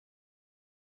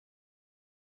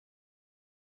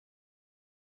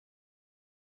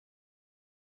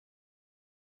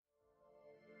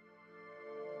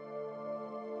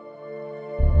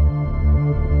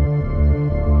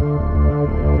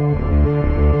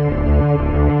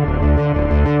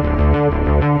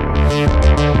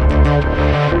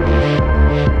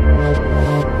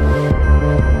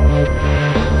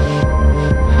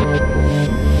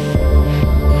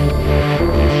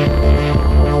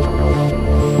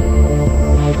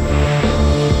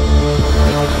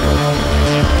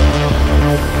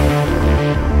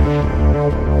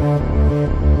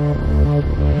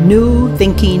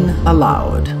Thinking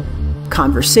Aloud.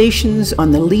 Conversations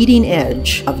on the leading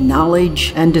edge of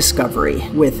knowledge and discovery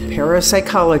with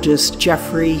parapsychologist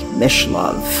Jeffrey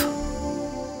Mishlove.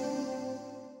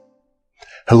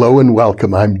 Hello and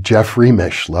welcome. I'm Jeffrey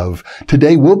Mishlove.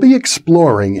 Today we'll be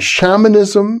exploring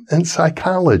shamanism and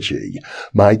psychology.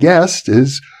 My guest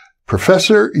is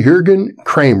Professor Jürgen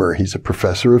Kremer. He's a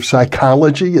professor of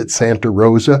psychology at Santa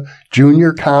Rosa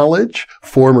Junior College,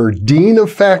 former dean of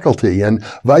faculty and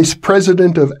vice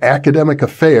president of academic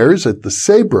affairs at the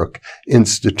Saybrook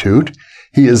Institute.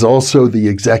 He is also the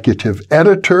executive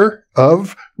editor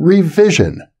of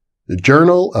Revision, the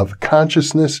Journal of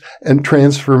Consciousness and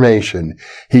Transformation.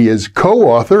 He is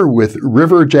co-author with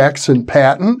River Jackson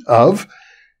Patton of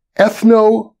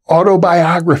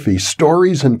Ethno-Autobiography,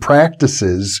 Stories and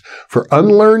Practices for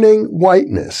Unlearning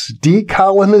Whiteness,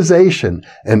 Decolonization,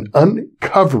 and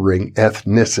Uncovering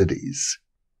Ethnicities.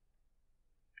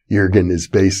 Jürgen is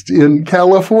based in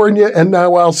California, and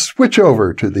now I'll switch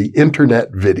over to the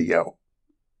internet video.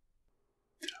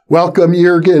 Welcome,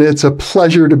 Jürgen. It's a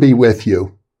pleasure to be with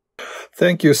you.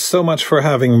 Thank you so much for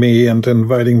having me and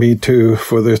inviting me to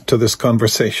this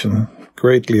conversation.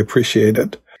 Greatly appreciate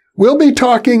it. We'll be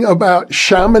talking about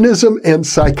shamanism and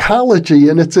psychology,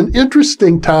 and it's an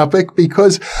interesting topic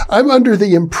because I'm under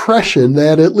the impression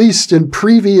that at least in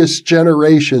previous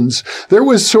generations, there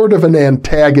was sort of an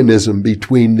antagonism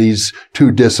between these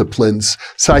two disciplines.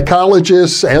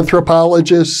 Psychologists,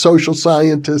 anthropologists, social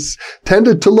scientists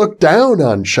tended to look down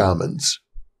on shamans.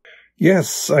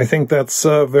 Yes, I think that's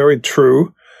very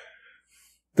true.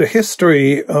 The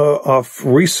history of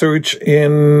research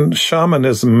in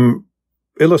shamanism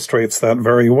illustrates that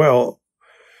very well.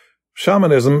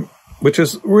 Shamanism, which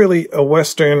is really a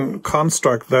Western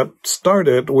construct that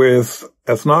started with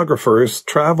ethnographers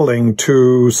traveling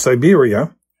to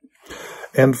Siberia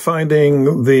and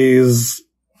finding these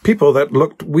people that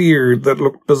looked weird, that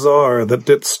looked bizarre, that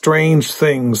did strange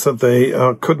things that they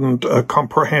couldn't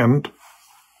comprehend.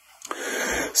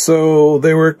 So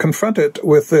they were confronted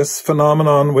with this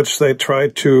phenomenon which they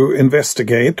tried to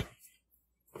investigate.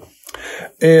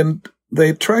 And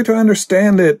they tried to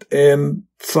understand it and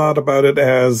thought about it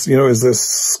as, is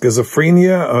this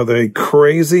schizophrenia? Are they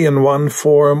crazy in one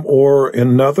form or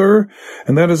another?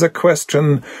 And that is a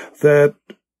question that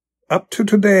up to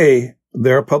today,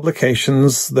 there are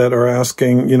publications that are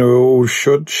asking,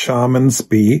 should shamans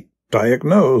be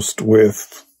diagnosed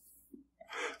with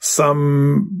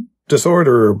some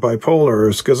disorder,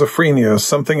 bipolar, schizophrenia,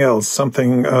 something else,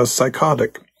 something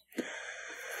psychotic.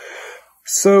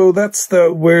 So that's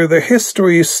where the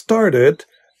history started,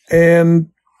 and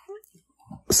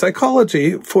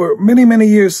psychology for many, many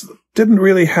years didn't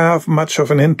really have much of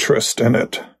an interest in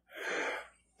it.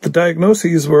 The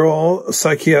diagnoses were all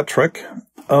psychiatric,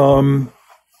 and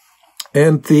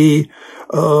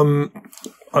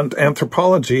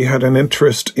anthropology had an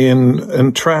interest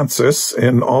in trances,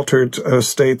 in altered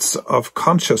states of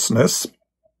consciousness.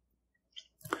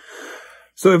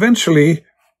 So eventually,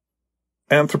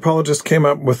 anthropologists came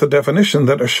up with the definition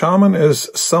that a shaman is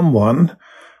someone,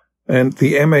 and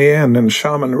the MAN in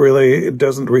shaman really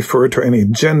doesn't refer to any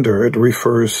gender. It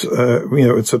refers,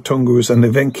 it's a Tungus and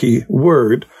Evenki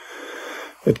word.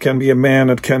 It can be a man,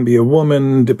 it can be a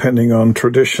woman, depending on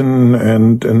tradition,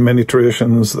 and in many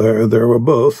traditions there were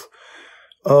both,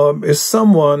 is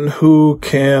someone who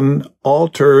can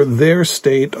alter their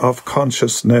state of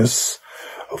consciousness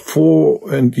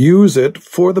and use it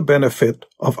for the benefit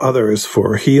of others,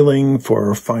 for healing,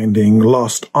 for finding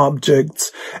lost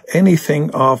objects, anything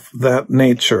of that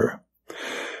nature.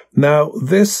 Now,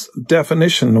 this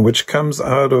definition, which comes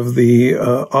out of the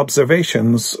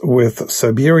observations with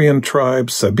Siberian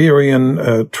tribes,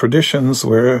 Siberian traditions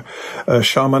where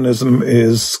shamanism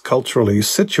is culturally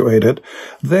situated,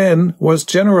 then was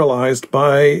generalized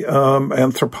by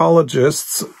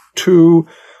anthropologists to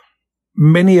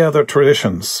many other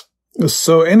traditions.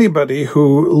 So anybody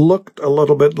who looked a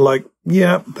little bit like,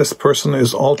 this person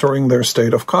is altering their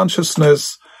state of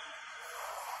consciousness,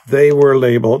 they were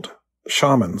labeled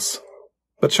shamans.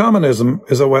 But shamanism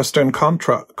is a Western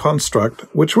construct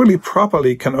which really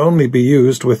properly can only be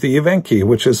used with the Evenki,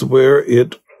 which is where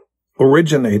it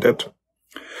originated.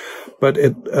 But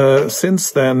it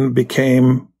since then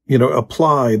became,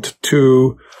 applied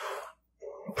to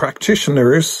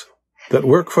practitioners that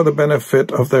work for the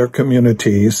benefit of their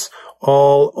communities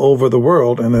all over the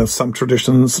world. And some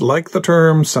traditions like the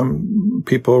term, some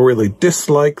people really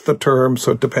dislike the term,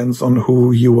 so it depends on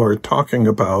who you are talking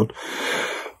about.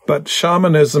 But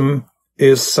shamanism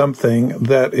is something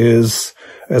that is,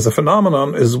 as a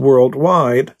phenomenon, is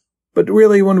worldwide, But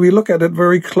really, when we look at it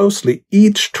very closely,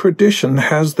 each tradition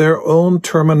has their own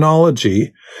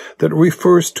terminology that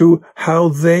refers to how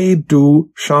they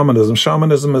do shamanism.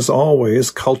 Shamanism is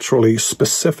always culturally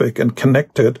specific and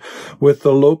connected with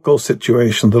the local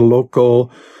situation, the local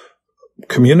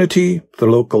community, the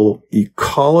local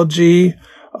ecology.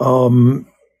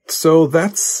 So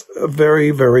that's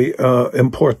very, very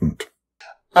important.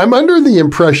 I'm under the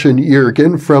impression,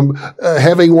 Jürgen, from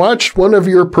having watched one of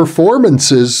your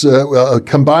performances,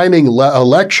 combining a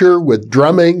lecture with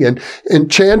drumming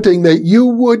and chanting, that you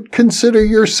would consider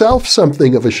yourself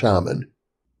something of a shaman.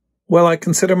 Well, I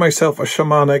consider myself a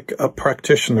shamanic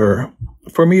practitioner.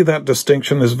 For me, that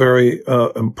distinction is very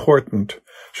important.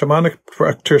 Shamanic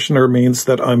practitioner means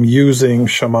that I'm using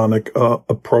shamanic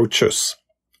approaches.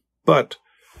 But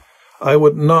I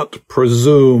would not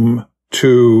presume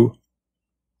to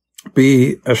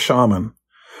be a shaman.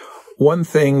 One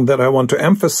thing that I want to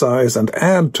emphasize and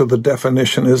add to the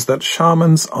definition is that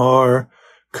shamans are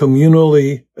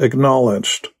communally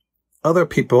acknowledged. Other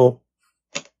people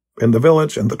in the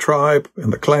village, in the tribe,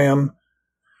 in the clan,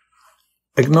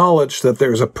 acknowledge that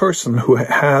there's a person who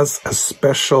has a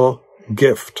special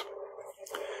gift.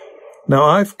 Now,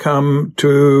 I've come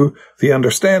to the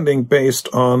understanding, based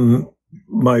on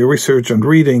my research and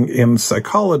reading in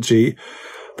psychology,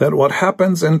 that what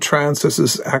happens in trances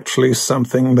is actually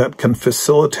something that can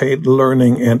facilitate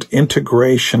learning and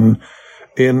integration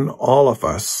in all of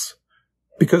us.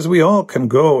 Because we all can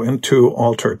go into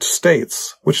altered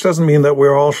states, which doesn't mean that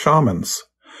we're all shamans.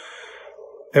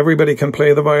 Everybody can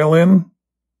play the violin.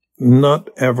 Not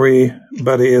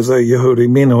everybody is a Yehudi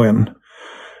Minuin.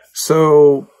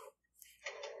 So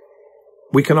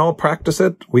we can all practice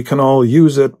it, we can all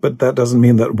use it, but that doesn't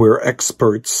mean that we're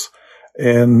experts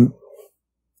and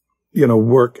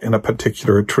work in a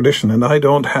particular tradition. And I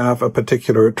don't have a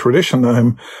particular tradition.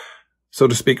 I'm, so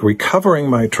to speak, recovering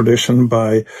my tradition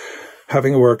by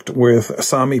having worked with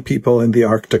Sami people in the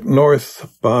Arctic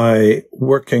North, by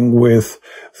working with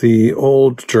the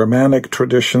old Germanic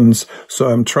traditions. So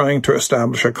I'm trying to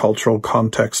establish a cultural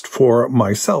context for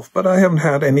myself. But I haven't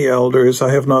had any elders.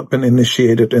 I have not been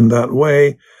initiated in that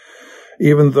way,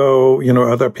 even though,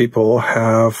 other people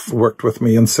have worked with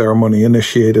me in ceremony,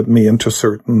 initiated me into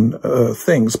certain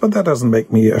things. But that doesn't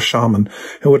make me a shaman.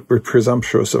 It would be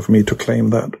presumptuous of me to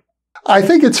claim that. I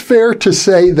think it's fair to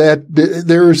say that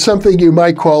there is something you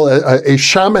might call a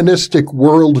shamanistic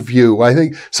worldview. I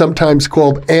think sometimes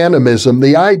called animism.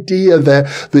 The idea that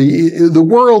the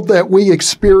world that we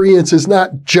experience is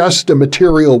not just a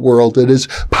material world. It is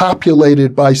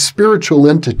populated by spiritual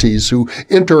entities who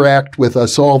interact with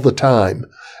us all the time.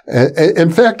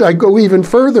 In fact, I go even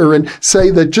further and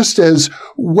say that just as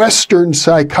Western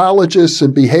psychologists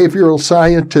and behavioral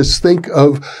scientists think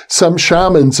of some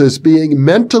shamans as being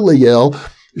mentally ill,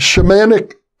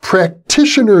 shamanic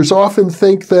practitioners often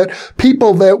think that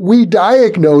people that we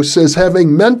diagnose as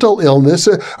having mental illness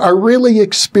are really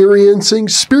experiencing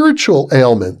spiritual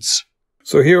ailments.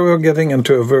 So here we're getting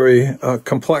into a very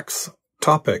complex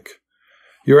topic.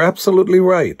 You're absolutely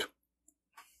right.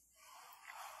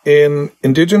 In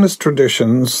indigenous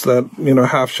traditions that,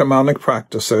 have shamanic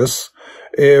practices,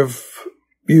 if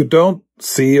you don't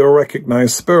see or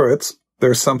recognize spirits,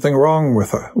 there's something wrong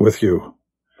with you.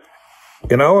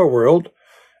 In our world,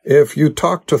 if you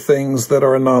talk to things that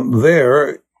are not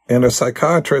there and a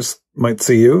psychiatrist might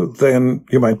see you, then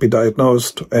you might be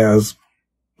diagnosed as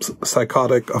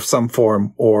psychotic of some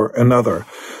form or another.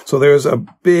 So there's a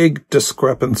big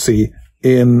discrepancy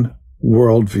in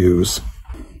worldviews.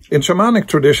 In shamanic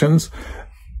traditions,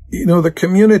 the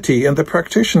community and the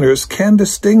practitioners can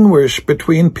distinguish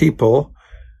between people,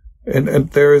 and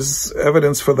there's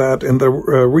evidence for that in the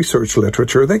research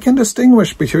literature. They can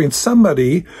distinguish between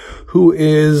somebody who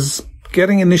is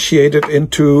getting initiated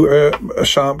into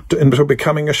into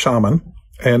becoming a shaman,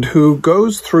 and who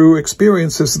goes through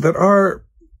experiences that are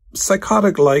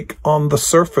psychotic-like on the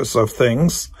surface of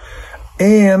things,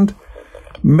 and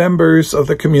members of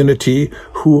the community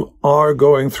who are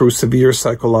going through severe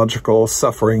psychological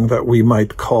suffering that we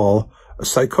might call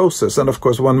psychosis. And of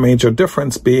course, one major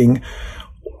difference being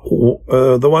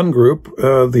the one group,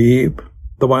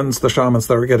 the shamans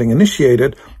that are getting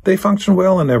initiated, they function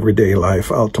well in everyday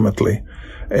life, ultimately.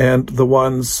 And the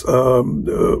ones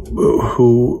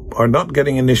who are not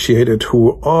getting initiated,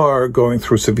 who are going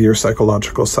through severe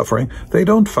psychological suffering, they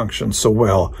don't function so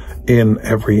well in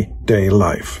everyday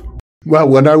life. Well,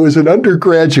 when I was an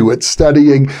undergraduate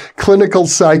studying clinical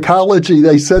psychology,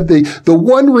 they said the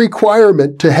one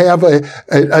requirement to have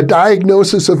a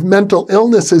diagnosis of mental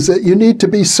illness is that you need to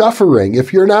be suffering.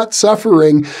 If you're not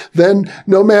suffering, then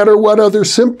no matter what other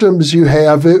symptoms you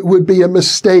have, it would be a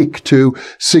mistake to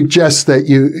suggest that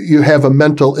you have a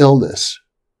mental illness.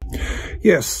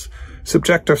 Yes.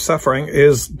 Subjective suffering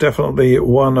is definitely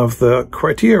one of the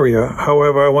criteria.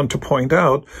 However, I want to point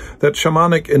out that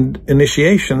shamanic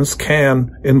initiations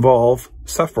can involve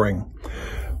suffering.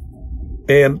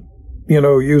 And,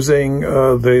 using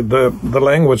the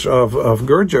language of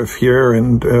Gurdjieff here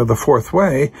in the Fourth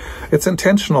Way, it's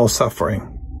intentional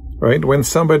suffering. Right? When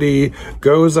somebody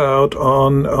goes out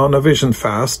on a vision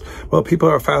fast, well, people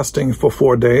are fasting for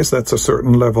 4 days. That's a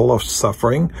certain level of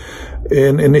suffering.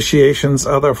 In initiations,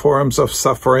 other forms of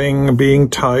suffering,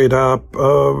 being tied up,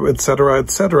 et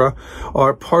cetera,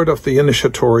 are part of the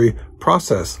initiatory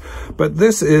process. But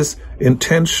this is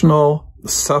intentional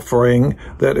suffering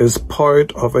that is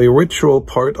part of a ritual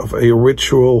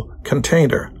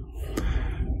container.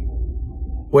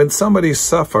 When somebody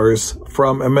suffers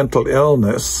from a mental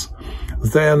illness,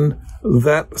 then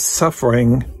that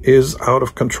suffering is out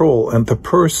of control, and the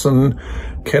person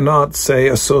cannot, say,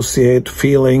 associate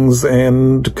feelings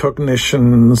and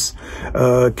cognitions,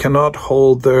 cannot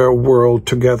hold their world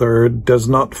together, does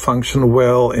not function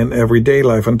well in everyday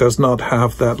life, and does not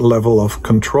have that level of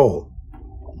control.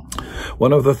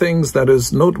 One of the things that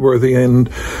is noteworthy, and,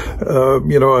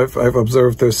 I've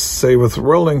observed this, say, with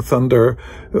Rolling Thunder,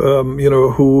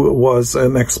 who was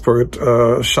an expert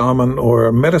shaman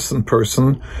or medicine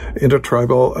person,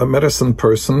 intertribal medicine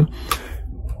person.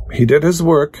 He did his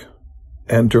work,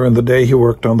 and during the day he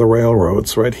worked on the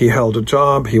railroads, right? He held a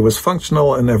job, he was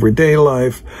functional in everyday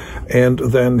life, and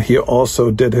then he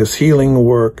also did his healing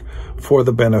work for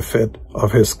the benefit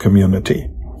of his community.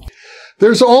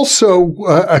 There's also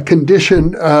a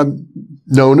condition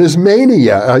known as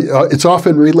mania. It's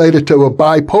often related to a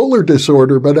bipolar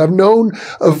disorder, but I've known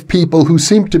of people who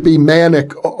seem to be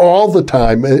manic all the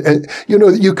time.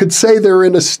 You could say they're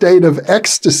in a state of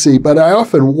ecstasy, but I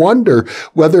often wonder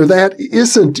whether that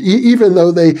isn't, even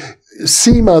though they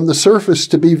seem on the surface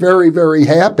to be very, very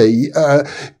happy,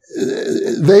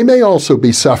 they may also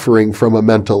be suffering from a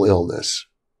mental illness.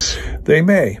 They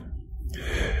may.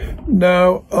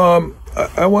 Now,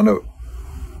 I want to,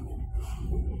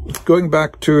 going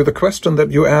back to the question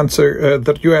that you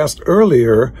asked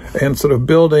earlier, and sort of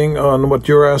building on what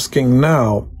you're asking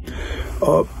now.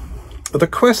 The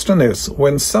question is,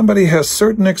 when somebody has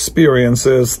certain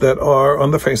experiences that are,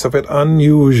 on the face of it,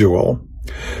 unusual,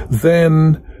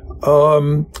 then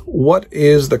what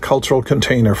is the cultural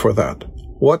container for that?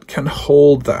 What can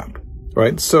hold that,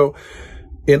 right? So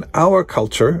in our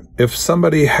culture, if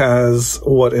somebody has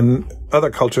what in other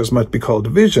cultures might be called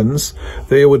visions,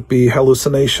 they would be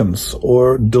hallucinations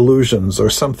or delusions or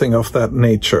something of that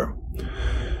nature.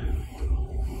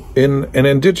 In an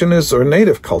indigenous or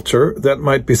native culture, that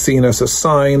might be seen as a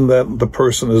sign that the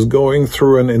person is going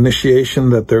through an initiation,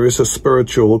 that there is a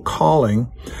spiritual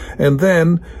calling. And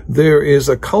then there is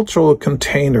a cultural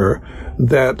container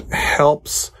that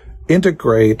helps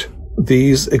integrate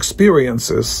these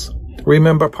experiences.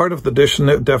 Remember, part of the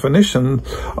definition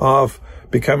of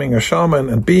becoming a shaman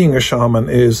and being a shaman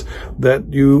is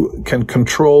that you can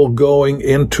control going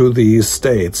into these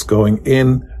states, going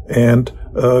in and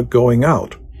going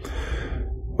out.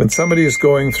 When somebody is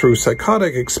going through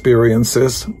psychotic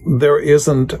experiences, there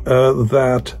isn't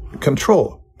that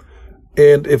control.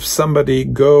 And if somebody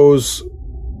goes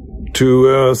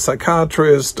to a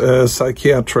psychiatrist, a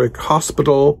psychiatric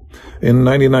hospital, in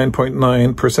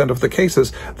 99.9% of the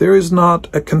cases, there is not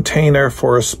a container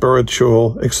for a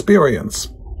spiritual experience.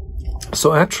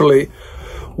 So actually,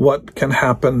 what can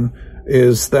happen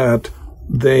is that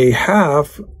they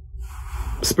have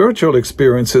spiritual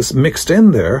experiences mixed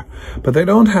in there, but they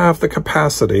don't have the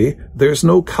capacity. There's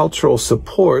no cultural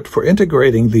support for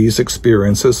integrating these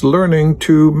experiences, learning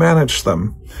to manage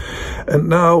them. And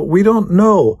now we don't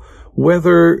know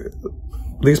whether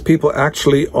these people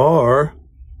actually are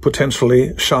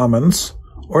potentially shamans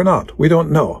or not. We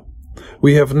don't know.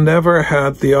 We have never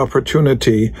had the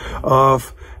opportunity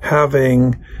of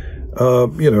having,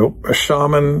 a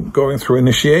shaman going through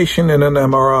initiation in an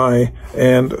MRI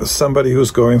and somebody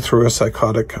who's going through a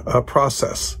psychotic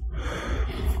process.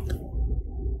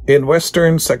 In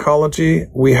Western psychology,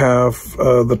 we have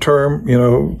the term,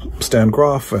 Stan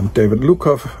Grof and David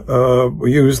Lukoff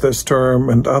use this term,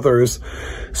 and others,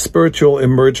 spiritual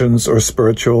emergence or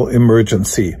spiritual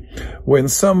emergency. When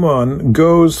someone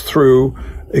goes through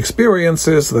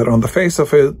experiences that on the face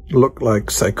of it look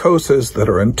like psychosis, that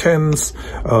are intense.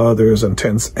 There's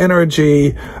intense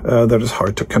energy that is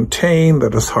hard to contain,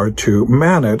 that is hard to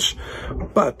manage.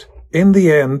 But in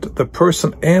the end, the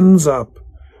person ends up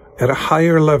at a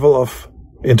higher level of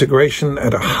integration,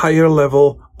 at a higher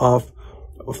level of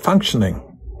functioning.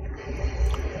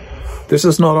 This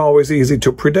is not always easy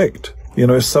to predict.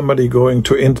 Is somebody going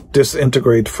to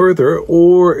disintegrate further,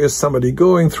 or is somebody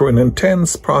going through an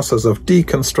intense process of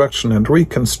deconstruction and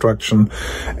reconstruction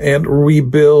and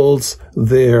rebuilds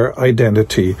their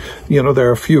identity? There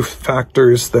are a few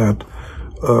factors that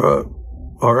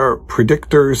are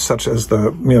predictors, such as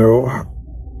the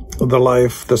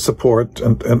life, the support,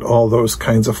 and all those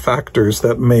kinds of factors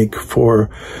that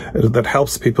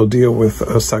helps people deal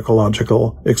with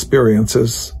psychological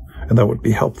experiences, and that would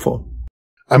be helpful.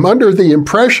 I'm under the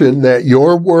impression that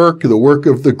your work, the work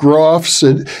of the Groffs,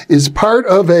 is part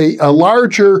of a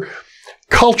larger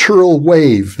cultural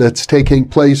wave that's taking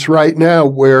place right now,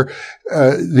 where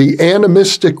the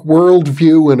animistic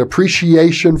worldview and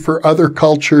appreciation for other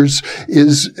cultures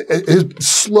is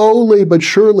slowly but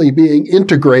surely being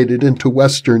integrated into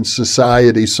Western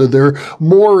society. So there are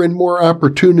more and more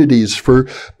opportunities for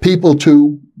people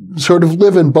to sort of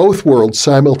live in both worlds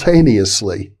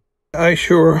simultaneously. I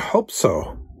sure hope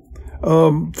so.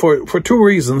 For two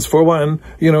reasons. For one,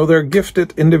 they're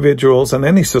gifted individuals in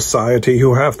any society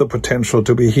who have the potential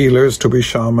to be healers, to be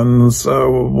shamans,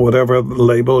 whatever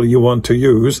label you want to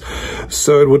use.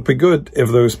 So it would be good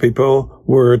if those people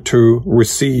were to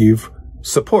receive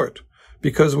support,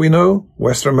 because we know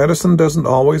Western medicine doesn't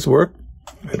always work.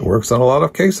 It works in a lot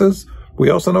of cases. We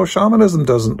also know shamanism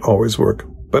doesn't always work,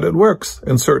 but it works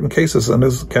in certain cases and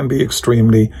can be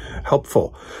extremely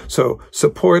helpful. So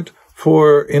support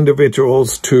for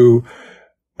individuals to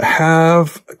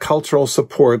have cultural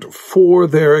support for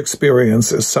their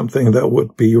experience is something that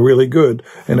would be really good.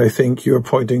 And I think you're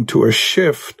pointing to a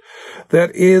shift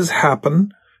that is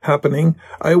happening.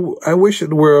 I wish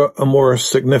it were a more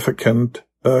significant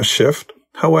shift.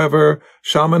 However,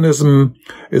 shamanism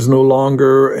is no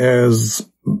longer as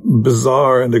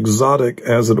bizarre and exotic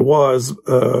as it was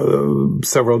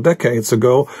several decades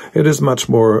ago. It is much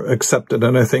more accepted,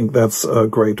 and I think that's a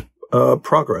great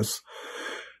progress.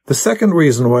 The second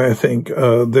reason why I think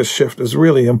this shift is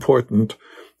really important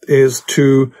is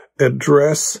to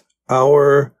address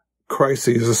our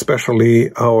crises,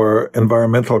 especially our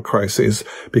environmental crises,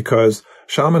 because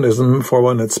shamanism, for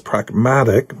one, it's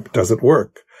pragmatic. Does it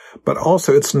work? But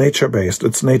also it's nature-based.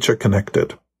 It's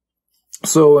nature-connected.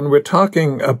 So when we're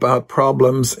talking about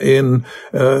problems in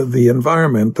the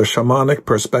environment, the shamanic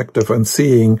perspective, and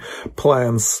seeing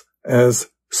plants as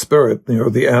spirit,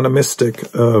 the animistic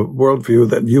worldview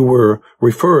that you were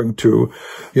referring to,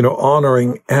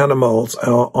 honoring animals,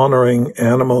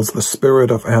 the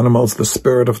spirit of animals, the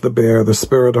spirit of the bear, the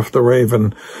spirit of the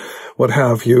raven, what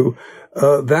have you,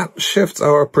 that shifts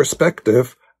our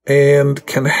perspective and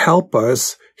can help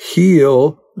us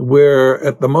heal where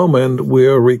at the moment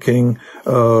we're wreaking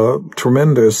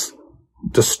tremendous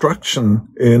destruction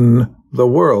in the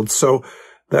world. So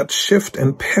that shift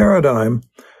in paradigm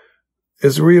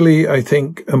is really, I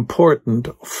think, important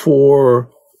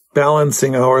for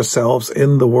balancing ourselves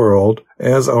in the world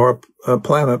as our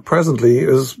planet presently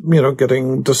is,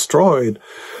 getting destroyed.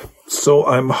 So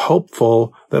I'm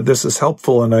hopeful that this is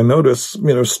helpful. And I notice,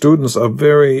 students are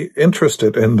very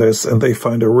interested in this, and they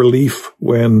find a relief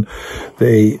when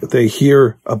they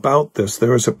hear about this.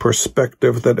 There is a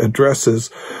perspective that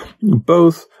addresses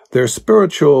both their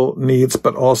spiritual needs,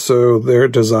 but also their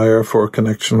desire for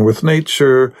connection with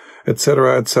nature,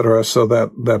 etc., etc. So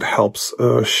that helps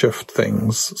shift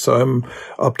things. So I'm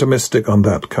optimistic on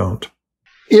that count.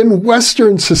 In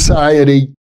Western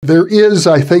society, there is,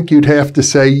 I think you'd have to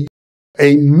say,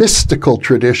 a mystical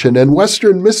tradition, and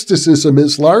Western mysticism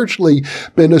has largely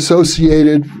been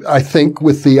associated, I think,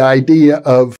 with the idea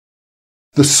of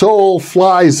the soul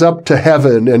flies up to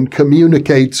heaven and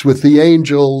communicates with the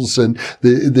angels and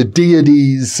the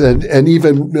deities, and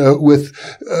even with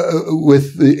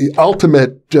the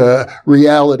ultimate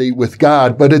reality with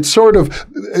God. But it's sort of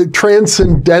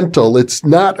transcendental. It's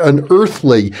not an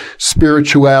earthly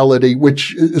spirituality,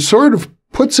 which sort of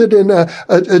puts it in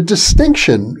a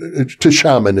distinction to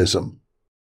shamanism.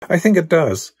 I think it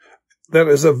does. That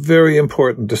is a very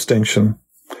important distinction.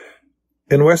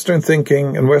 In Western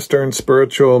thinking, in Western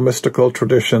spiritual, mystical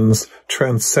traditions,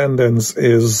 transcendence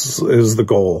is the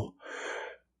goal.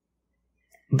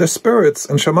 The spirits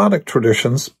in shamanic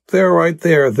traditions, they're right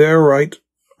there. They're right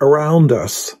around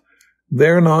us.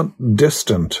 They're not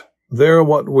distant. They're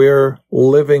what we're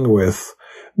living with.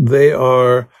 They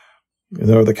are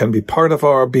They can be part of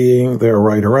our being. They're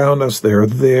right around us. They're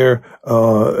there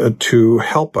to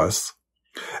help us.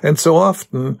 And so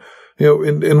often,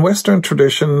 in Western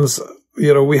traditions,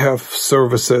 we have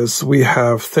services. We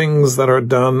have things that are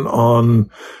done on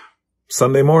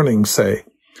Sunday morning, say.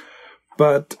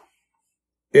 But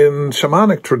in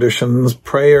shamanic traditions,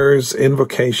 prayers,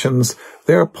 invocations,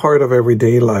 they're part of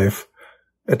everyday life.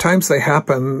 At times they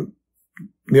happen,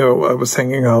 I was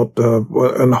hanging out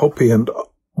in Hopi and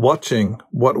watching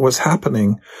what was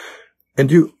happening,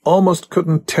 and you almost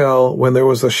couldn't tell when there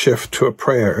was a shift to a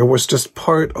prayer. It was just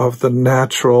part of the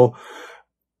natural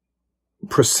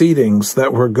proceedings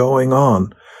that were going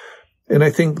on. And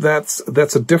I think that's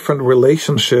a different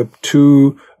relationship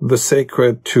to the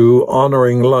sacred, to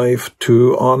honoring life,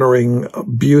 to honoring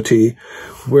beauty,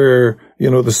 where,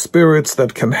 the spirits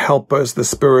that can help us, the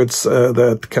spirits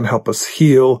that can help us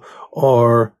heal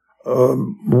are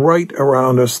right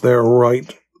around us. They're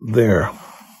right there.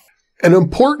 An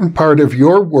important part of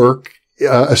your work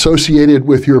associated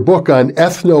with your book on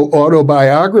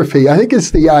ethno-autobiography, I think,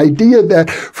 is the idea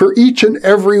that for each and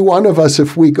every one of us,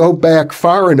 if we go back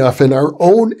far enough in our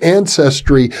own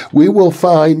ancestry, we will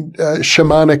find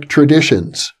shamanic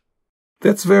traditions.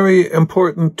 That's very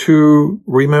important to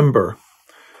remember.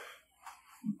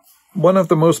 One of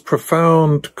the most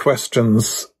profound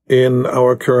questions in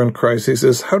our current crisis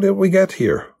is, how did we get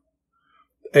here?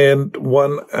 And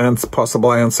one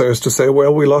possible answer is to say,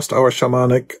 well, we lost our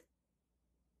shamanic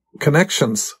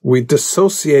connections. We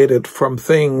dissociated from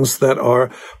things that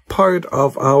are part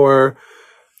of our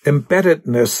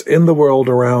embeddedness in the world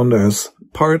around us,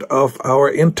 part of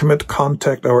our intimate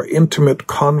contact, our intimate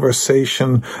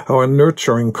conversation, our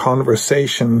nurturing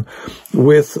conversation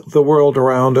with the world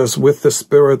around us, with the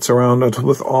spirits around us,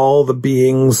 with all the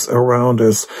beings around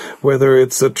us, whether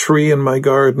it's a tree in my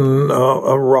garden,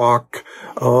 a rock,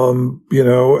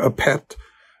 a pet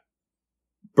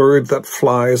bird that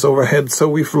flies overhead. So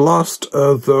we've lost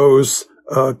those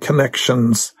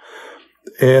connections,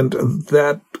 and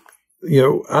that,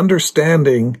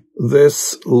 understanding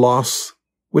this loss,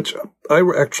 which I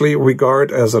actually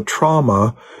regard as a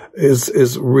trauma,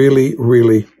 is really,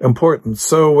 really important.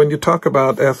 So when you talk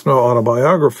about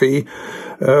ethno-autobiography,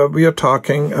 we are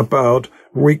talking about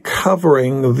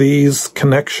recovering these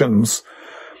connections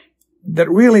that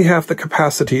really have the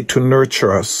capacity to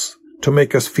nurture us, to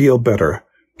make us feel better,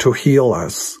 to heal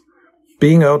us.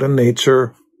 Being out in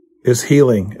nature is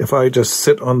healing. If I just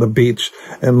sit on the beach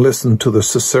and listen to the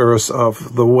susurrus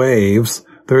of the waves,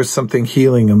 there's something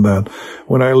healing in that.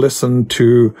 When I listen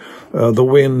to the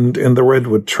wind in the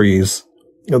redwood trees,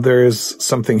 there is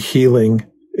something healing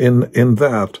in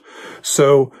that.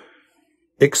 So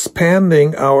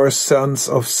expanding our sense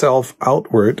of self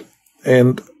outward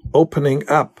and opening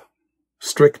up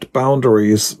strict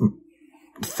boundaries,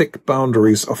 thick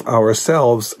boundaries of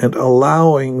ourselves, and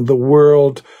allowing the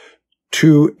world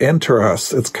to enter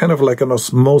us. It's kind of like an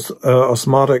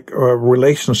osmotic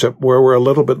relationship where we're a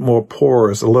little bit more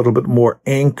porous, a little bit more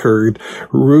anchored,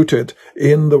 rooted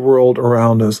in the world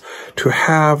around us, to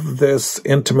have this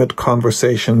intimate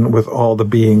conversation with all the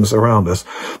beings around us.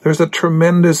 There's a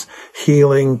tremendous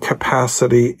healing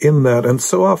capacity in that. And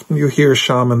so often you hear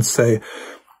shamans say,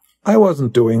 I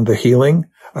wasn't doing the healing.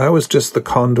 I was just the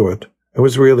conduit. It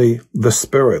was really the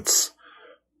spirits.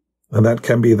 And that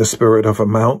can be the spirit of a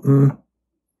mountain,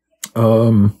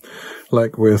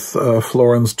 like with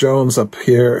Florence Jones up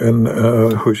here,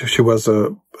 she was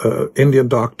a Indian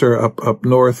doctor up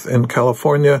north in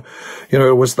California.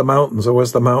 It was the mountains. It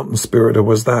was the mountain spirit. It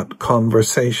was that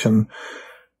conversation.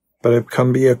 But it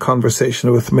can be a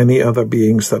conversation with many other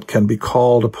beings that can be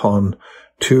called upon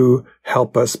to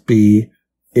help us be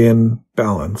in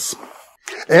balance.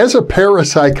 As a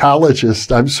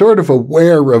parapsychologist, I'm sort of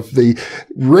aware of the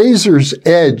razor's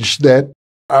edge that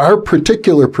our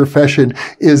particular profession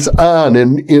is on,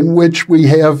 in which we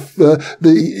have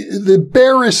the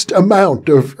barest amount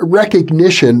of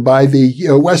recognition by the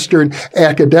Western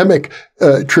academic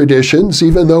traditions,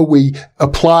 even though we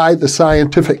apply the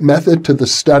scientific method to the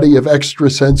study of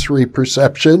extrasensory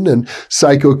perception and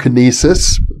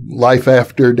psychokinesis, life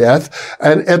after death.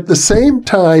 And at the same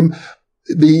time,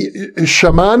 the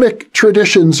shamanic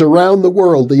traditions around the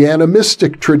world, the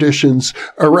animistic traditions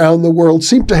around the world,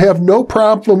 seem to have no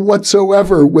problem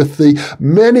whatsoever with the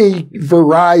many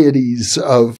varieties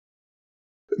of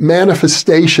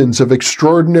manifestations of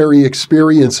extraordinary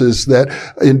experiences that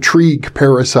intrigue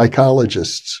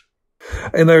parapsychologists.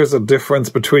 And there's a difference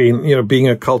between, being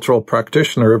a cultural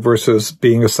practitioner versus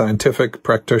being a scientific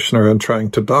practitioner and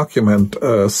trying to document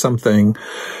something.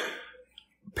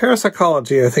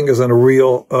 Parapsychology, I think, is in a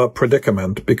real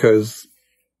predicament because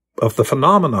of the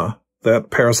phenomena that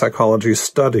parapsychology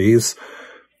studies,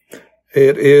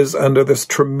 it is under this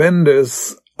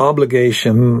tremendous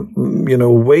obligation,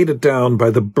 weighted down by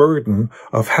the burden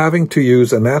of having to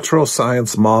use a natural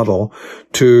science model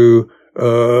to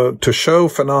show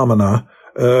phenomena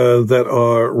that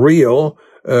are real,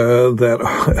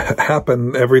 that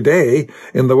happen every day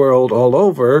in the world all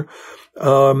over,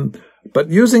 but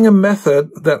using a method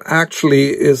that actually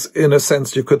is, in a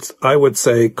sense, I would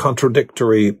say,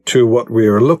 contradictory to what we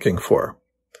are looking for.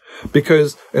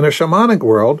 Because in a shamanic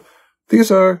world,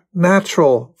 these are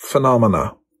natural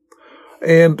phenomena.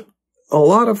 And a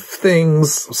lot of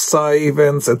things, psi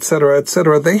events,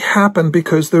 etc., they happen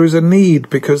because there is a need,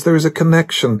 because there is a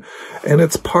connection, and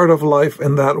it's part of life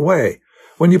in that way.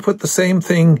 When you put the same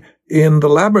thing in the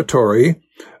laboratory,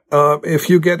 if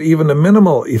you get even a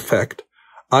minimal effect,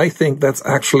 I think that's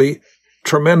actually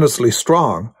tremendously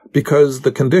strong because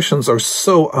the conditions are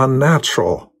so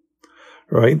unnatural,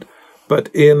 right? But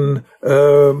in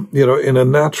a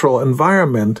natural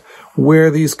environment where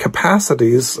these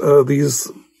capacities,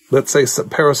 let's say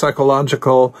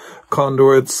parapsychological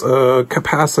conduits,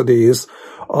 capacities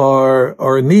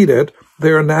are needed,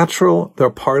 they're natural, they're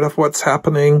part of what's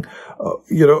happening,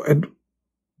 and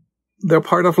they're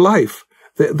part of life.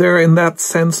 They're in that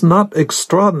sense not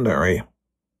extraordinary.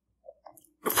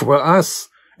 For us,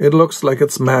 it looks like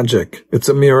it's magic. It's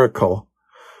a miracle.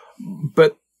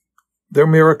 But there are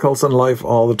miracles in life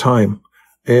all the time.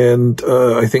 And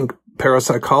I think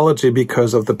parapsychology,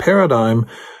 because of the paradigm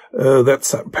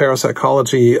that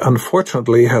parapsychology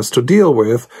unfortunately has to deal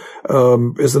with,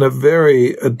 is in a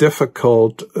very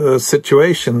difficult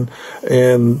situation.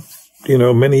 And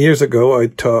many years ago, I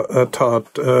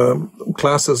taught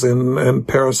classes in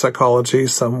parapsychology,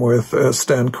 some with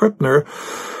Stan Krippner.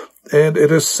 And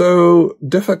it is so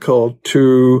difficult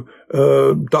to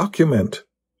document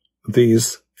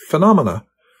these phenomena.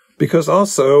 Because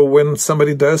also, when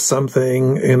somebody does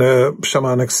something in a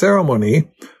shamanic ceremony,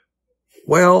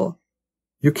 well,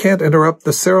 you can't interrupt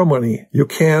the ceremony. You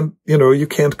can't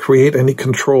create any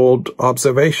controlled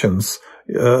observations,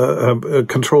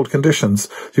 controlled conditions.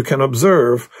 You can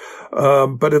observe,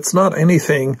 but it's not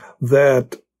anything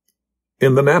that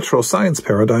in the natural science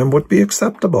paradigm would be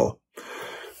acceptable.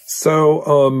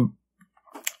 So,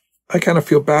 I kind of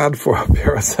feel bad for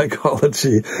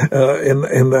parapsychology,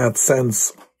 in that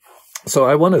sense. So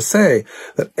I want to say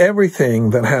that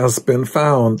everything that has been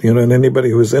found, and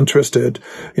anybody who is interested,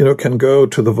 can go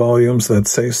to the volumes that,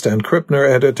 say, Stan Krippner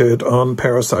edited on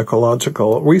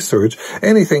parapsychological research.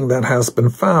 Anything that has been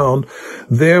found,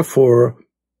 therefore,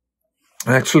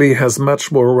 actually has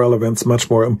much more relevance, much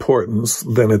more importance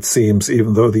than it seems,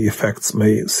 even though the effects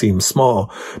may seem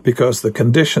small, because the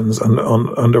conditions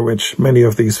under which many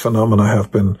of these phenomena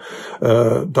have been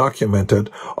documented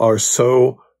are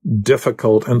so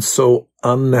difficult and so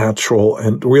unnatural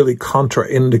and really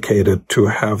contraindicated to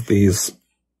have these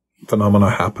phenomena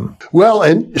happen. Well,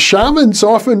 and shamans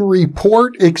often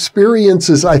report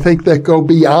experiences, I think, that go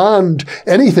beyond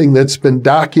anything that's been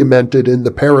documented in the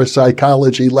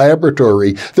parapsychology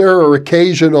laboratory. There are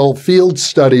occasional field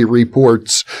study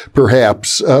reports,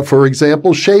 perhaps. For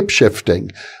example, shape-shifting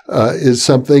is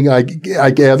something I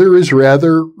gather is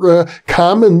rather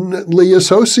commonly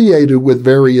associated with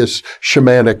various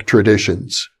shamanic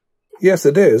traditions. Yes,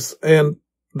 it is. And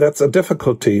that's a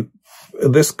difficulty.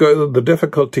 The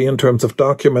difficulty in terms of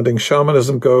documenting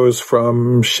shamanism goes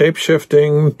from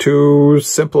shape-shifting to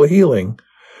simple healing.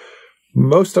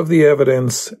 Most of the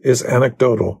evidence is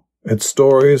anecdotal. It's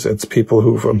stories, it's people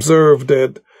who've observed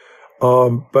it,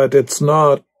 but it's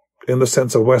not, in the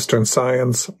sense of Western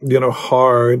science,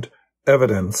 hard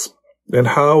evidence. And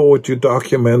how would you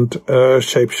document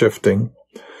shape-shifting?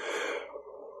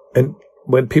 And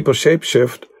when people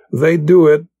shape-shift, they do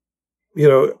it,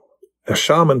 a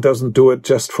shaman doesn't do it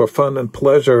just for fun and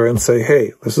pleasure and say,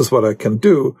 hey, this is what I can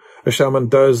do. A shaman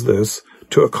does this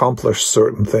to accomplish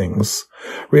certain things.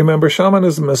 Remember,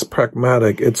 shamanism is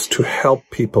pragmatic. It's to help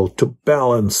people, to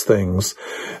balance things,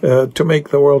 to make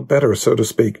the world better, so to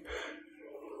speak.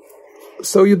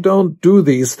 So you don't do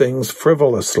these things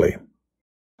frivolously.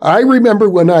 I remember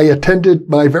when I attended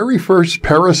my very first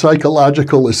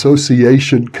Parapsychological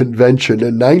Association convention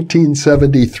in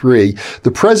 1973, the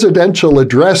presidential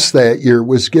address that year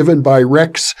was given by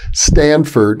Rex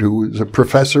Stanford, who was a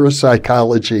professor of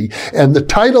psychology, and the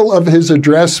title of his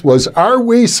address was, "Are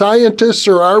we scientists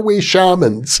or are we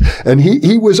shamans?" And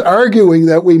he was arguing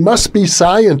that we must be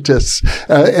scientists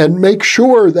and make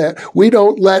sure that we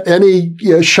don't let any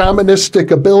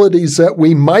shamanistic abilities that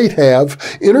we might have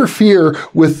interfere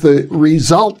with with the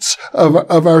results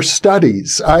of our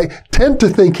studies. I tend to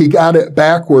think he got it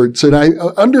backwards, and I'm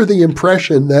under the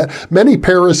impression that many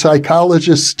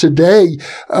parapsychologists today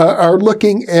are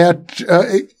looking at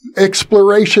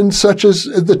explorations such as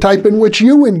the type in which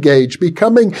you engage,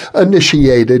 becoming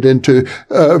initiated into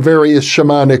various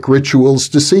shamanic rituals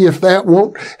to see if that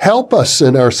won't help us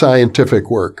in our scientific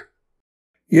work.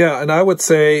 Yeah, and I would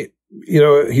say,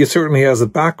 he certainly has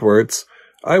it backwards.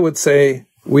 I would say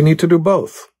we need to do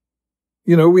both.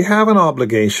 We have an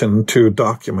obligation to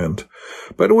document,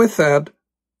 but with that,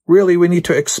 really we need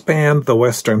to expand the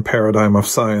Western paradigm of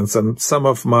science, and some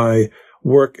of my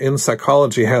work in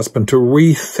psychology has been to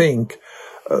rethink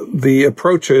the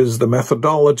approaches, the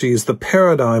methodologies, the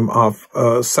paradigm of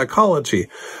psychology.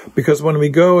 Because when we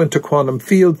go into quantum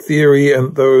field theory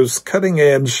and those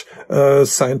cutting-edge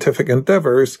scientific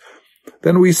endeavors,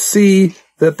 then we see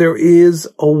that there is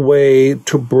a way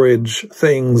to bridge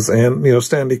things. And,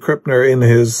 Stanley Krippner in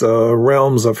his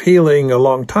Realms of Healing a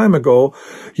long time ago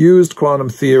used quantum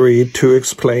theory to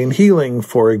explain healing,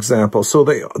 for example. So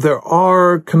there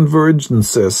are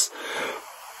convergences.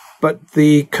 But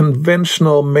the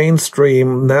conventional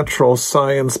mainstream natural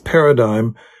science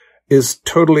paradigm is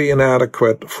totally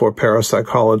inadequate for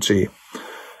parapsychology.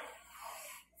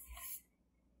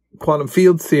 Quantum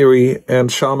field theory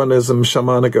and shamanism,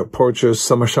 shamanic approaches,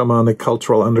 some shamanic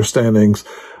cultural understandings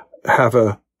have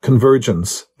a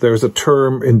convergence. There's a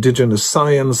term, indigenous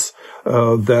science,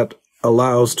 that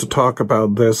allows to talk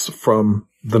about this from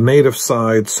the native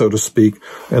side, so to speak,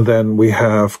 and then we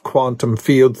have quantum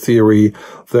field theory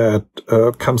that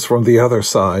comes from the other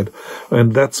side.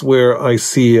 And that's where I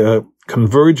see a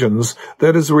convergence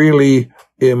that is really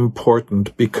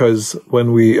important, because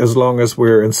as long as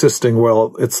we're insisting,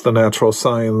 well, it's the natural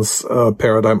science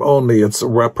paradigm only, it's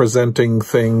representing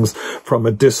things from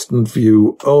a distant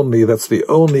view only, that's the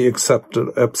only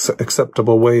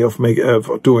acceptable way of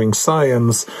doing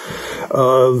science,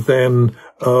 then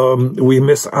we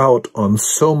miss out on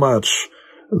so much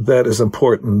that is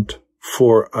important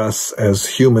for us as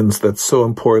humans, that's so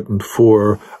important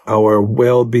for our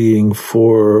well-being,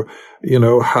 for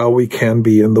how we can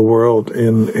be in the world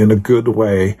in a good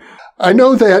way. I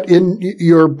know that in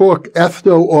your book,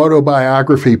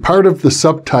 Ethno-Autobiography, part of the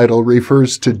subtitle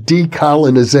refers to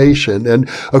decolonization. And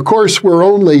of course, we're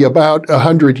only about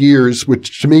 100 years,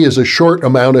 which to me is a short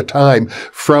amount of time,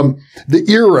 from the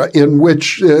era in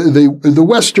which the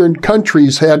Western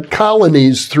countries had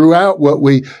colonies throughout what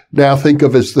we now think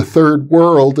of as the third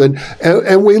world. And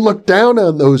we look down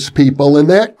on those people, and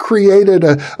that created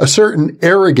a certain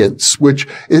arrogance, which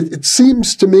it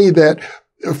seems to me that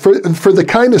for the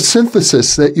kind of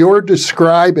synthesis that you're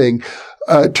describing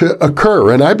to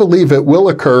occur, and I believe it will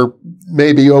occur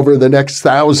maybe over the next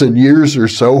 1,000 years or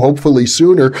so, hopefully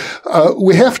sooner,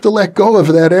 we have to let go of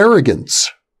that arrogance.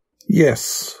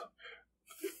 Yes.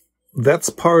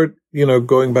 That's part,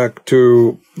 going back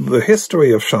to the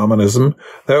history of shamanism,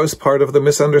 that was part of the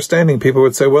misunderstanding. People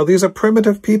would say, well, these are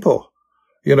primitive people,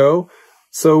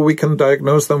 so we can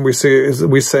diagnose them. We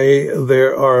say they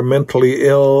are mentally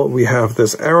ill. We have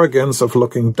this arrogance of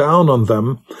looking down on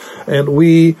them. And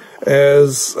we,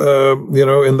 as,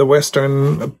 in the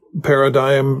Western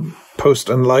paradigm,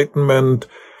 post-enlightenment,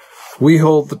 we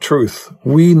hold the truth.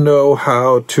 We know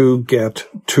how to get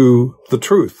to the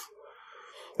truth.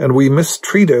 And we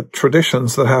mistreated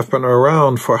traditions that have been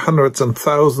around for hundreds and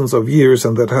thousands of years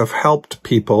and that have helped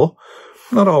people,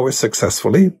 not always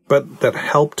successfully, but that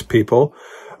helped people,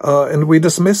 and we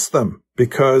dismiss them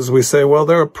because we say, well,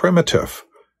 they're primitive,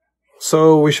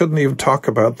 so we shouldn't even talk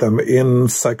about them in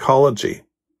psychology.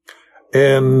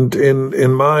 And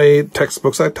in my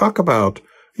textbooks, I talk about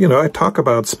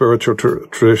spiritual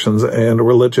traditions and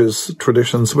religious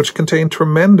traditions which contain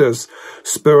tremendous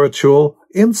spiritual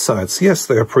insights. Yes,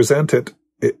 they are presented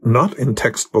not in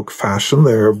textbook fashion.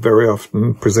 They're very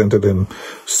often presented in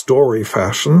story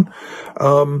fashion.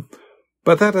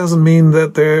 But that doesn't mean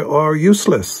that they are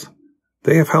useless.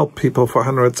 They have helped people for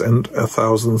hundreds and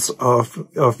thousands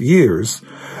of years.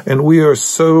 And we are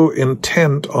so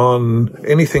intent on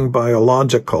anything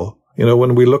biological.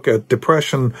 When we look at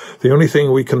depression, the only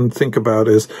thing we can think about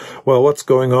is, well, what's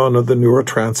going on with the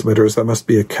neurotransmitters? There must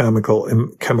be a chemical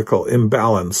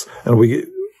imbalance. And we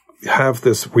have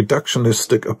this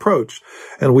reductionistic approach,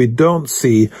 and we don't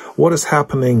see what is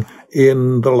happening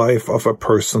in the life of a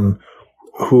person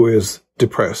who is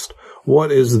depressed.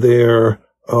 What are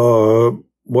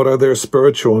their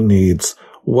spiritual needs?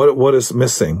 What is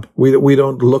missing? We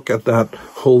don't look at that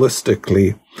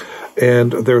holistically.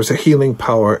 And there's a healing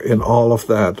power in all of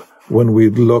that when we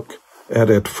look at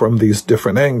it from these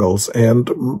different angles. And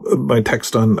my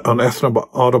text on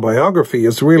ethno-autobiography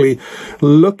is really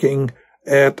looking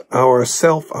at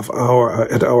ourself,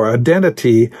 at our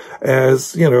identity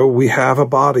as, we have a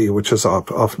body, which is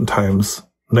oftentimes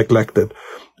neglected.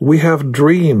 We have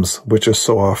dreams, which is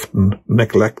so often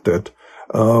neglected.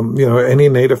 Any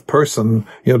native person,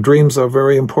 dreams are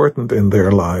very important in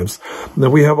their lives. Now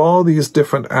we have all these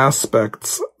different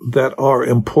aspects that are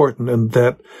important and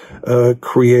that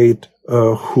create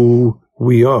who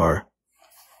we are.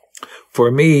 For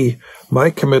me,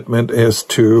 my commitment is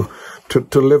to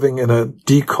living in a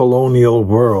decolonial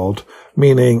world,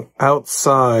 meaning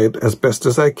outside, as best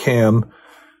as I can,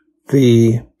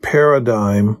 the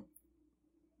paradigm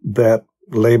that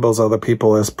labels other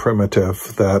people as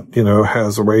primitive, that,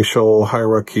 has racial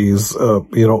hierarchies,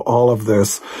 all of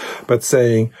this, but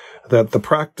saying that the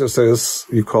practices,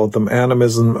 you called them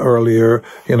animism earlier,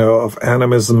 of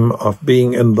animism, of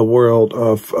being in the world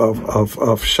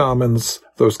of shamans,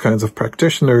 those kinds of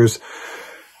practitioners,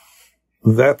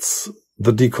 that's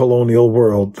the decolonial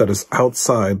world that is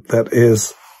outside, that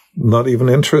is not even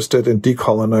interested in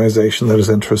decolonization, that is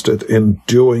interested in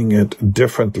doing it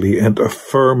differently and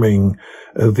affirming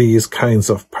these kinds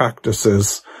of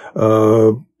practices,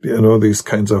 these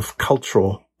kinds of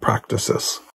cultural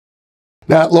practices.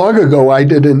 Not long ago, I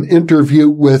did an interview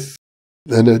with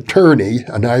an attorney,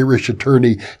 an Irish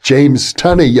attorney, James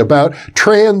Tunney, about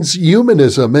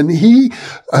transhumanism, and he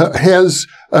has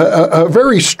a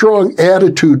very strong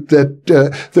attitude that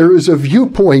there is a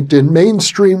viewpoint in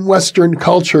mainstream Western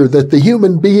culture that the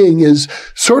human being is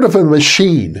sort of a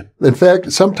machine. In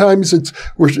fact, sometimes it's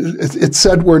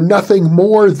said we're nothing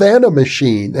more than a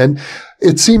machine, and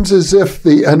it seems as if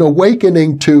an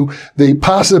awakening to the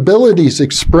possibilities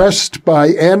expressed by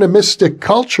animistic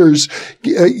cultures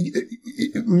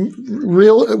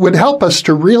would help us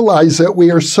to realize that we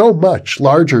are so much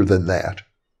larger than that.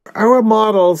 Our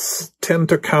models tend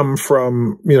to come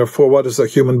from, for what is a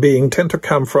human being, tend to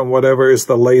come from whatever is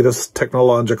the latest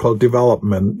technological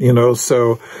development,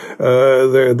 so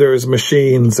there's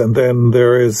machines, and then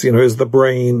there is, is the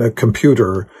brain a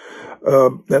computer?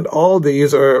 And all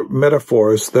these are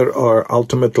metaphors that are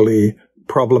ultimately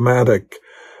problematic.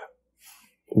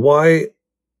 Why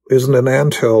isn't an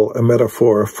anthill a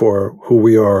metaphor for who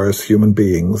we are as human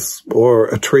beings, or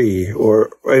a tree, or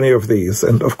any of these?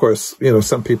 And of course,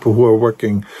 some people who are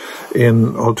working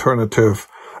in alternative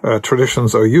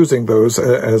traditions are using those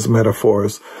as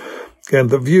metaphors.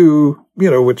 And the view,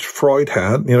 which Freud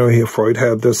had, Freud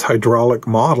had this hydraulic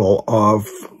model of,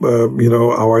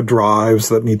 our drives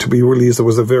that need to be released. It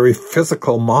was a very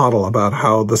physical model about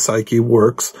how the psyche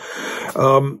works,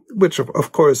 which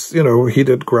of course, he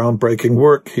did groundbreaking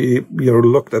work. He,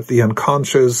 looked at the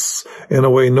unconscious in a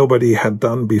way nobody had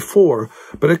done before,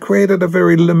 but it created a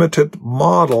very limited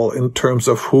model in terms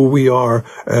of who we are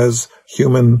as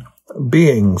human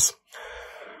beings.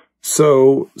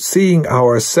 So seeing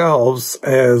ourselves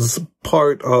as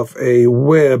part of a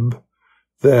web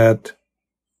that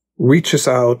reaches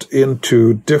out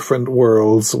into different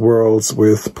worlds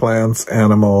with plants,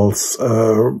 animals,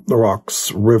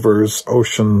 rocks, rivers,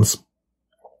 oceans,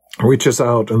 reaches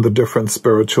out in the different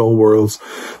spiritual worlds,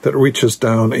 that reaches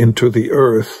down into the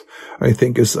earth, I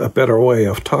think is a better way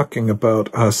of talking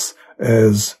about us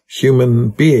as human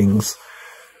beings.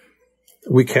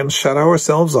 We can shut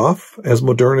ourselves off, as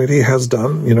modernity has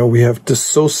done. We have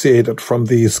dissociated from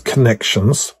these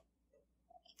connections,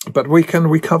 but we can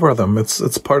recover them.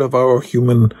 It's part of our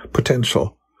human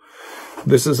potential.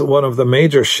 This is one of the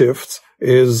major shifts,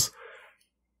 is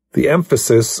the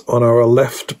emphasis on our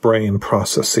left brain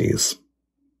processes,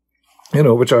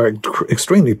 which are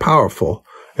extremely powerful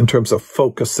in terms of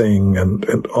focusing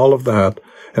and all of that,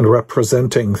 and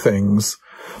representing things.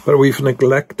 But we've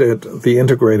neglected the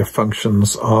integrative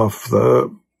functions of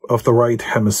the right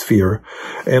hemisphere,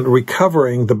 and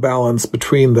recovering the balance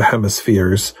between the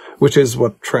hemispheres, which is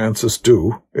what trances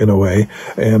do in a way,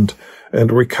 and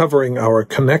recovering our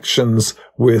connections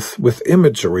with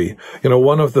imagery.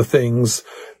 One of the things,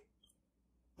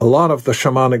 a lot of the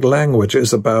shamanic language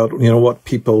is about, what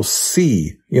people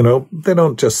see. They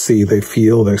don't just see, they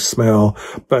feel, they smell,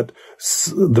 but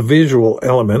the visual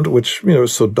element, which,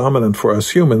 is so dominant for us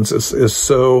humans, is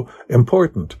so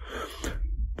important.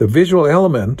 The visual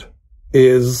element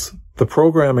is the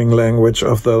programming language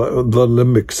of the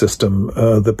limbic system,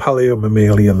 the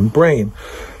paleomammalian brain.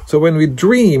 So when we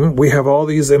dream, we have all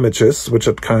these images, which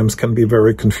at times can be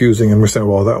very confusing, and we say,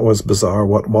 well, that was bizarre,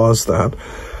 what was that?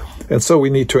 And so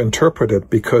we need to interpret it,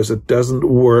 because it doesn't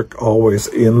work always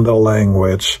in the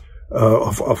language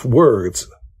of words.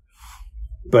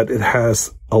 but it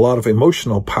has a lot of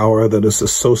emotional power that is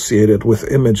associated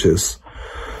with images.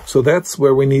 So that's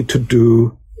where we need to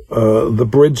do the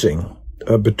bridging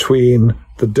between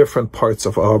the different parts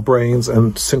of our brains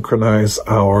and synchronize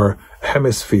our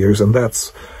hemispheres. And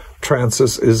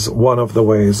trances is one of the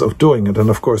ways of doing it. And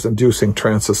of course, inducing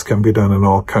trances can be done in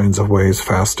all kinds of ways: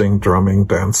 fasting, drumming,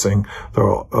 dancing. There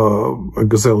are a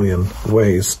gazillion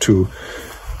ways to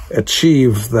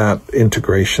achieve that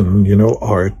integration,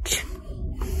 art,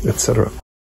 etc.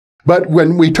 But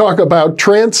when we talk about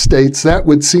trance states, that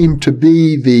would seem to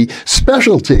be the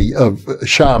specialty of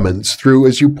shamans through,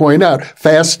 as you point out,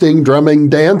 fasting, drumming,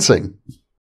 dancing.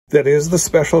 That is the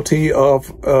specialty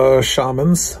of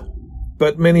shamans,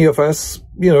 but many of us,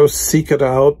 seek it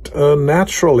out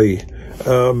naturally.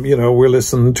 We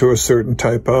listen to a certain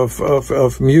type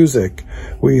of music.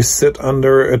 We sit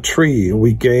under a tree.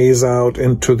 We gaze out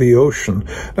into the ocean.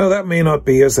 Now, that may not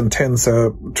be as intense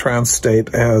a trance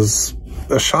state as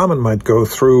a shaman might go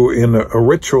through in a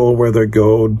ritual where they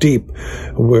go deep,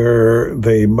 where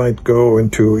they might go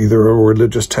into either a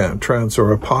religious trance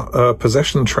or a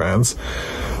possession trance.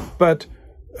 But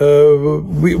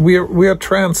we are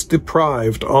trance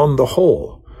deprived on the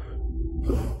whole.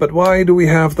 But why do we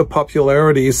have the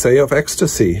popularity, say, of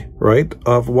ecstasy, right?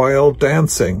 Of wild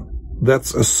dancing?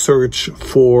 That's a search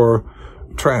for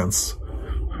trance.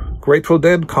 Grateful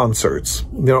Dead concerts.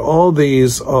 All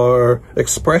these are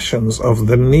expressions of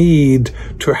the need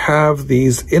to have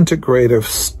these integrative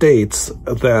states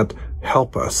that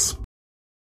help us.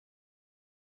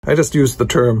 I just used the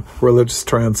term religious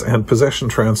trance and possession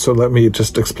trance, so let me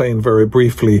just explain very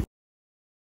briefly.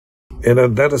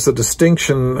 And that is a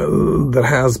distinction that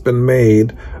has been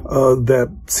made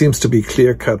that seems to be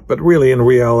clear-cut, but really in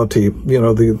reality,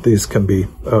 these can be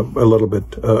a little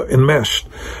bit enmeshed.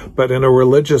 But in a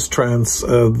religious trance,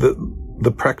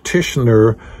 the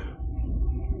practitioner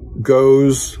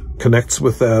connects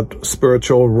with that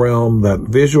spiritual realm, that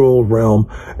visual realm,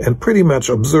 and pretty much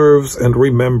observes and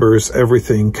remembers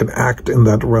everything, can act in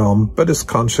that realm, but is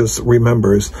conscious,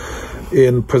 remembers.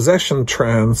 In possession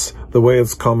trance, the way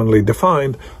it's commonly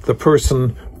defined, the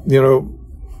person,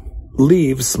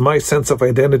 leaves, my sense of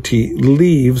identity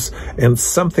leaves, and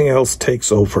something else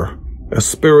takes over. A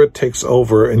spirit takes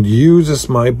over and uses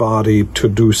my body to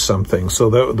do something. So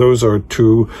those are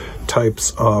two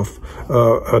types of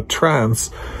a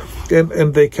trance,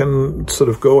 and they can sort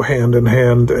of go hand in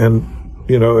hand, and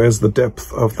as the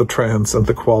depth of the trance and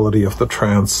the quality of the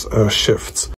trance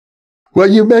shifts. Well,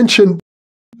 you mentioned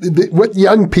what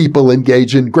young people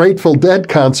engage in. Grateful Dead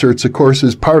concerts, of course,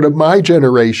 is part of my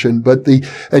generation,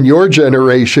 and your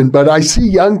generation, but I see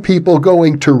young people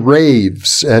going to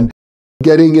raves and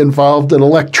getting involved in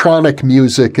electronic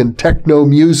music and techno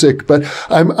music, but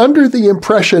I'm under the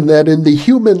impression that in the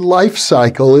human life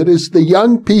cycle, it is the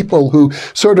young people who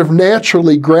sort of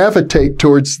naturally gravitate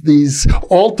towards these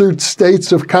altered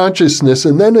states of consciousness.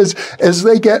 And then as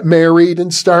they get married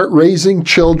and start raising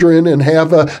children and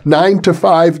have a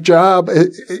 9-to-5 job,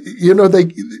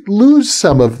 they lose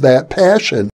some of that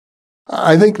passion.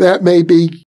 I think that may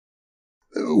be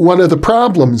one of the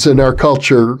problems in our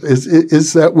culture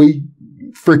is that we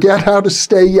forget how to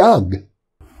stay young.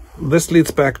 This leads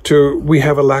back to, we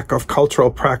have a lack of cultural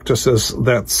practices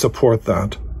that support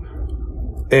that.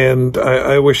 And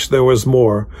I wish there was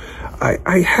more.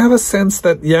 I have a sense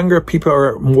that younger people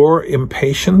are more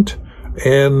impatient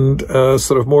and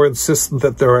sort of more insistent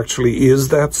that there actually is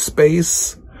that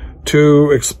space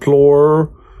to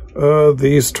explore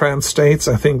these trance states.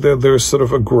 I think that there's sort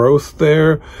of a growth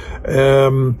there.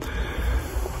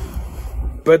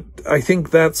 But I think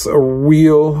that's a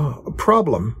real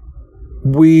problem.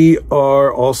 We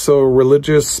are also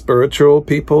religious, spiritual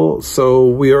people, so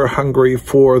we are hungry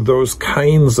for those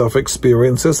kinds of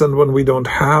experiences, and when we don't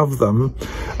have them,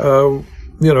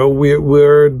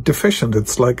 we're deficient.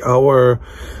 It's like our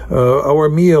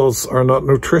meals are not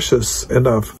nutritious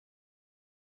enough.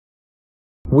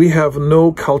 We have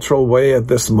no cultural way at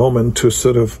this moment to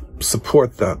sort of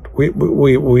support that.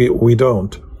 We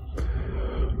don't.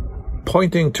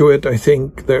 Pointing to it, I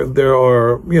think there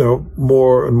are,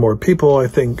 more and more people. I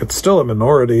think it's still a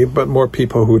minority, but more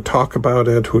people who talk about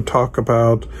it, who talk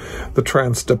about the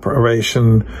trance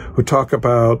deprivation, who talk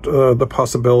about the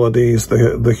possibilities,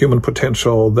 the human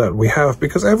potential that we have,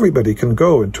 because everybody can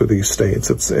go into these states.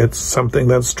 It's something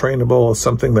that's trainable,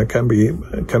 something that can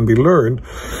be learned,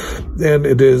 and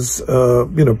it is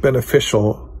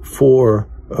beneficial for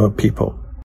people.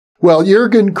 Well,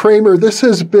 Jürgen Kremer, this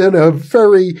has been a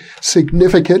very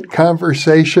significant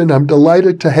conversation. I'm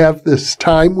delighted to have this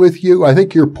time with you. I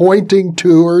think you're pointing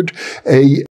toward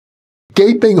a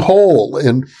gaping hole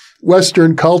in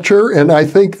Western culture, and I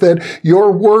think that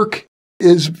your work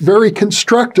is very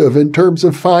constructive in terms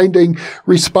of finding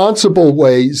responsible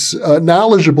ways,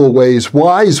 knowledgeable ways,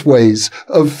 wise ways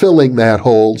of filling that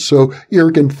hole. So,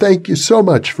 Jürgen, thank you so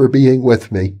much for being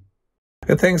with me.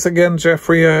 And thanks again,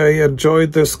 Jeffrey. I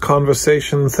enjoyed this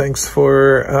conversation. Thanks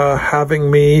for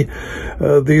having me.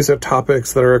 These are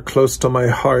topics that are close to my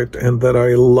heart and that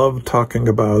I love talking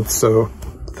about. So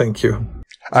thank you.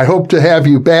 I hope to have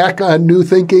you back on New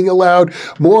Thinking Aloud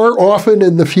more often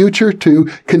in the future to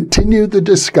continue the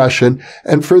discussion.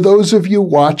 And for those of you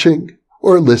watching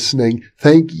or listening,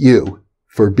 thank you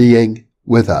for being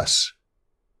with us.